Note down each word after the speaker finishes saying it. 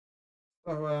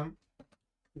So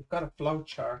we've got a flow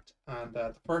chart, and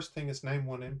the first thing is name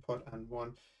one input and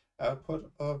one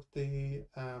output of the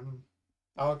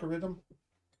algorithm.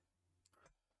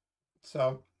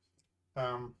 So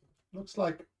um, looks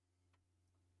like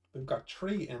we've got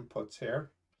three inputs here: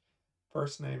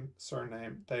 first name,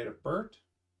 surname, date of birth,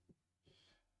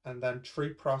 and then tree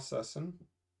processing,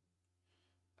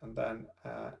 and then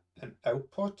an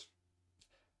output.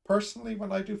 Personally,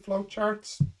 when I do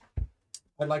flowcharts,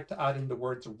 I like to add in the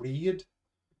words read.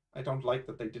 I don't like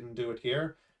that they didn't do it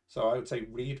here. So I would say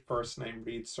read first name,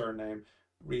 read surname,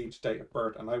 read date of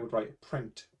birth, and I would write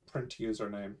print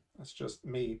username. That's just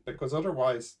me, because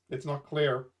otherwise it's not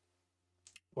clear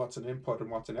what's an input and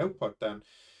what's an output then.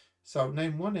 So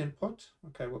name one input.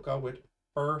 Okay, we'll go with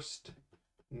first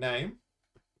name,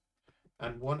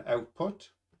 and one output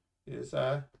is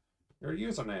your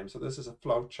username. So this is a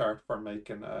flow chart for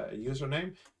making a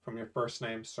username from your first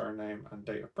name, surname, and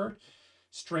date of birth.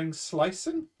 String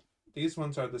slicing. These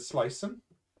ones are the slicing.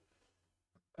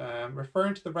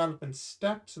 Referring to the relevant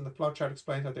steps in the flowchart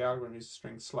explains how the algorithm uses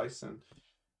string slicing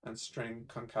and string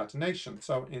concatenation.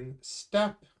 So in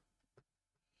step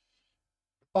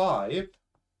 5,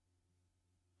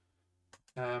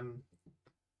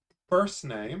 first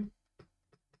name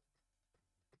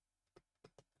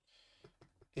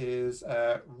is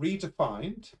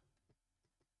redefined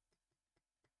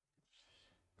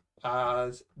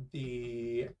as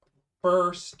the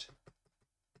first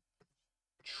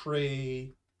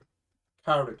three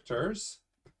characters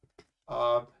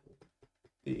of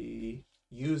the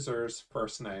user's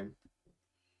first name.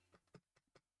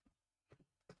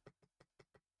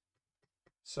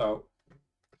 So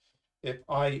if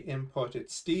I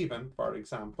inputted Stephen, for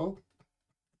example,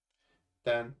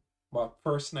 then what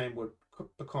first name would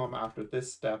become after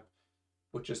this step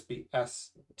would just be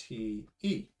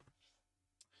STE.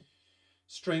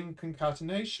 String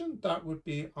concatenation, that would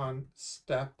be on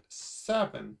step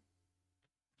 7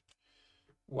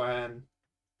 when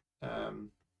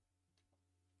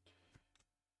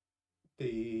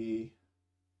the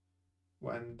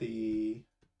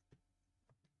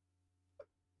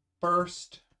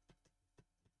first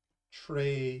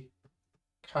three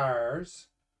cars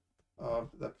of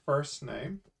the first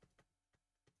name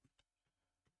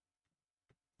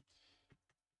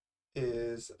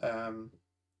is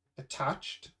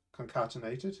attached,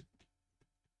 concatenated,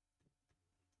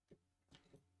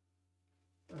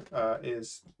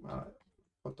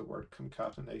 put the word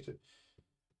concatenated,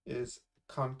 is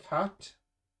concat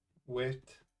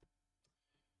with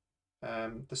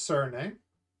the surname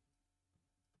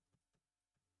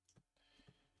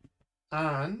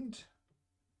and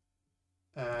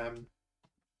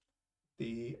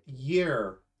the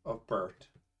year of birth.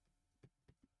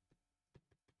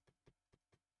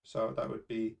 So that would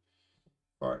be,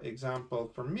 for example,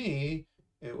 for me,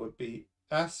 it would be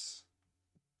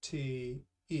STE.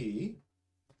 If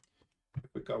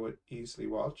we go with Easily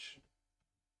Watch.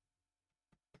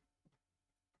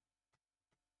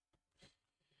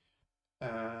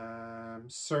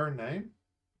 Surname,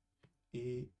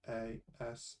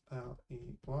 EASLEYWALSH,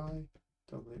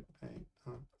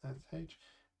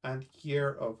 and year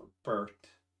of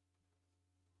birth.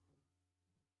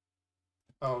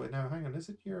 Oh, now hang on, is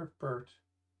it year of birth?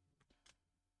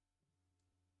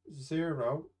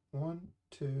 0, 1,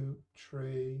 2,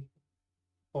 3,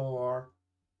 4,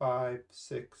 5,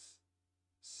 6,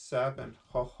 7.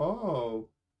 Ho ho!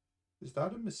 Is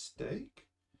that a mistake?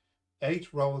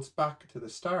 8 rolls back to the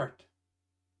start.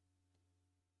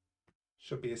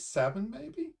 Should be a 7,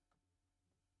 maybe?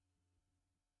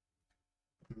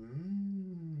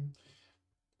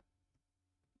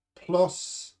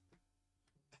 Plus,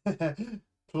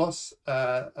 plus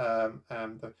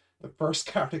the first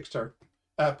character,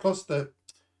 plus the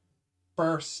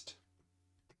first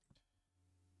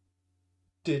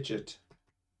digit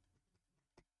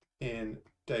in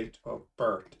date of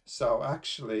birth. So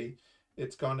actually,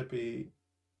 it's going to be,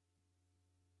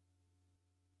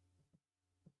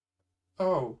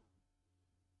 oh,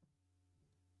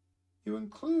 you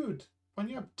include, when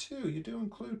you have 2, you do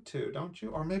include 2, don't you?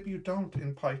 Or maybe you don't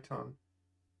in Python.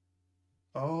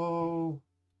 Oh,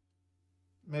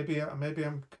 maybe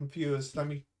I'm confused. Let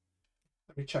me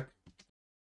check.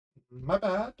 My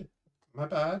bad. My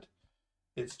bad.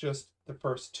 It's just the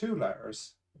first 2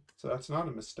 letters. So that's not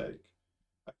a mistake.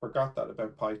 I forgot that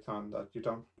about Python, that you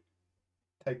don't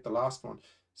take the last one.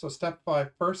 So step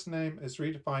 5, first name is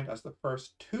redefined as the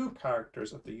first 2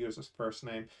 characters of the user's first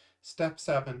name. Step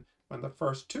 7, when the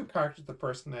first 2 characters of the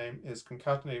first name is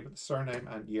concatenated with the surname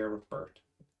and year of birth.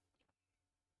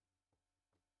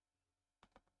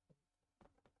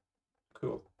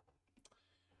 Cool.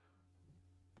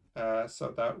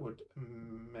 So that would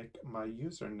make my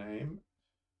username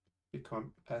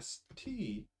become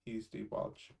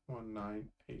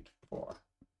steasdywalch1984.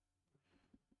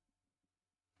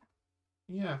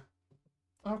 Yeah,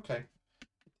 okay.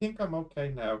 I think I'm okay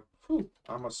now. Whew,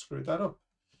 I almost screwed that up.